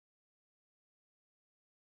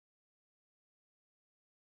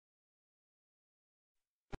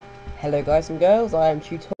Hello guys and girls, I am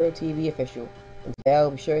TutorialTVOfficial, and today I will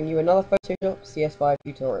be showing you another Photoshop CS5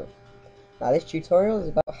 tutorial. Now this tutorial is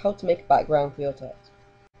about how to make a background for your text.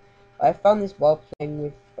 I have found this while playing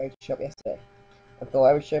with Photoshop yesterday, and thought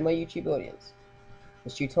I would show my YouTube audience.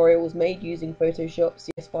 This tutorial was made using Photoshop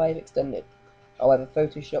CS5 Extended, however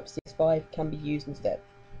Photoshop CS5 can be used instead.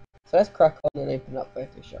 So let's crack on and open up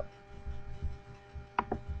Photoshop.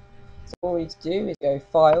 So all we need to do is go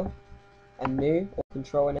File and New or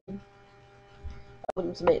Control and N. I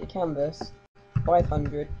want to make the canvas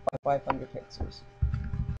 500 by 500 pixels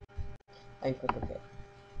and click OK.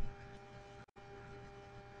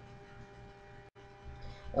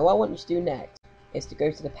 Now what I want you to do next is to go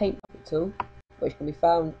to the paint bucket tool, which can be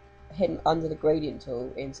found hidden under the gradient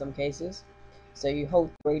tool in some cases. So you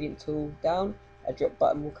hold the gradient tool down, a drop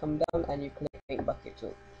button will come down and you click paint bucket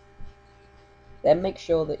tool. Then make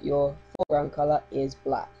sure that your foreground colour is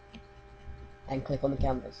black and click on the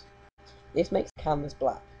canvas. This makes the canvas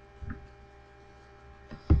black.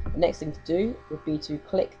 The next thing to do would be to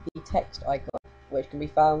click the text icon, which can be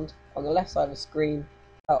found on the left side of the screen,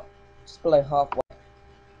 about just below halfway.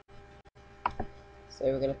 So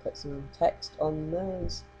we're going to put some text on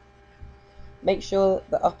those. Make sure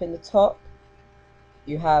that up in the top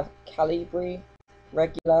you have Calibri,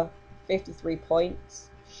 regular, 53 points,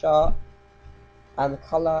 sharp, and the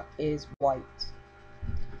colour is white.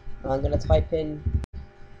 Now I'm going to type in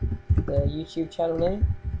the YouTube channel name.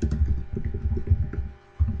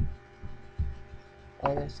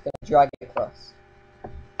 And I'm just going to drag it across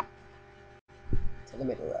to the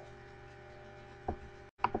middle there.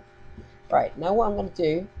 Right, now what I'm going to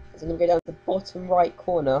do is I'm going to go down to the bottom right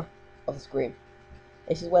corner of the screen.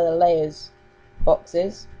 This is where the layers box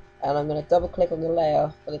is, and I'm going to double click on the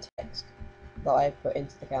layer for the text that I have put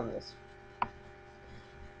into the canvas.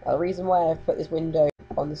 Now, the reason why I've put this window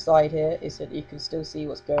on the side here is so that you can still see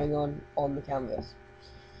what's going on the canvas.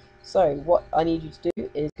 So what I need you to do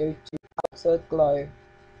is go to Outer Glow.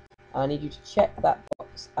 I need you to check that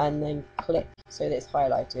box and then click so that it's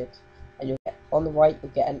highlighted, and you'll get, on the right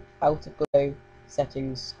you'll get an Outer Glow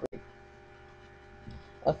settings screen.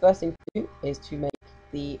 The first thing to do is to make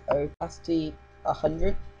the opacity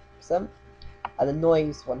 100% and the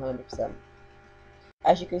noise 100%.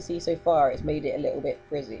 As you can see so far, it's made it a little bit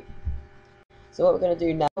frizzy. So what we're going to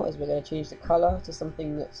do now is we're going to change the colour to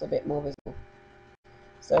something that's a bit more visible.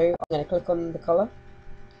 So I'm going to click on the colour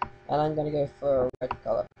and I'm going to go for a red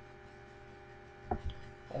colour.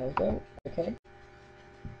 There we go, okay.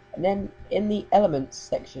 And then in the elements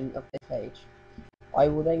section of this page, I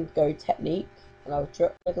will then go technique and I'll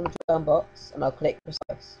click on the drop down box and I'll click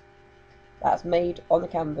precise. That's made on the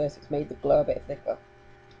canvas, it's made the glow a bit thicker.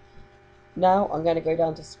 Now I'm going to go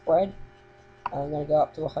down to spread and I'm going to go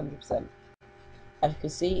up to 100%. As you can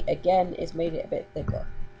see, again it's made it a bit thicker.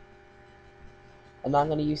 And now I'm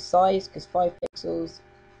going to use size because 5 pixels,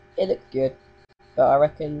 it looks good, but I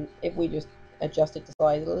reckon if we just adjust it to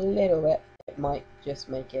size a little bit, it might just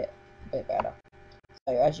make it a bit better.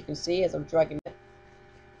 So as you can see, as I'm dragging it,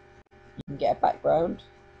 you can get a background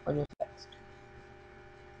on your text.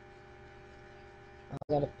 I'm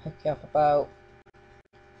going to pick up about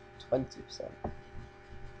 20%.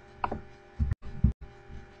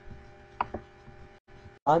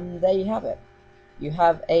 And there you have it. You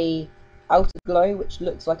have a outer glow which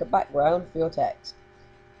looks like a background for your text.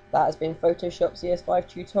 That has been Photoshop CS5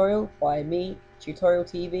 tutorial by me, Tutorial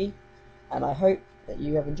TV, and I hope that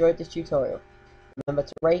you have enjoyed this tutorial. Remember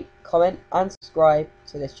to rate, comment and subscribe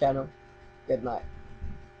to this channel. Good night.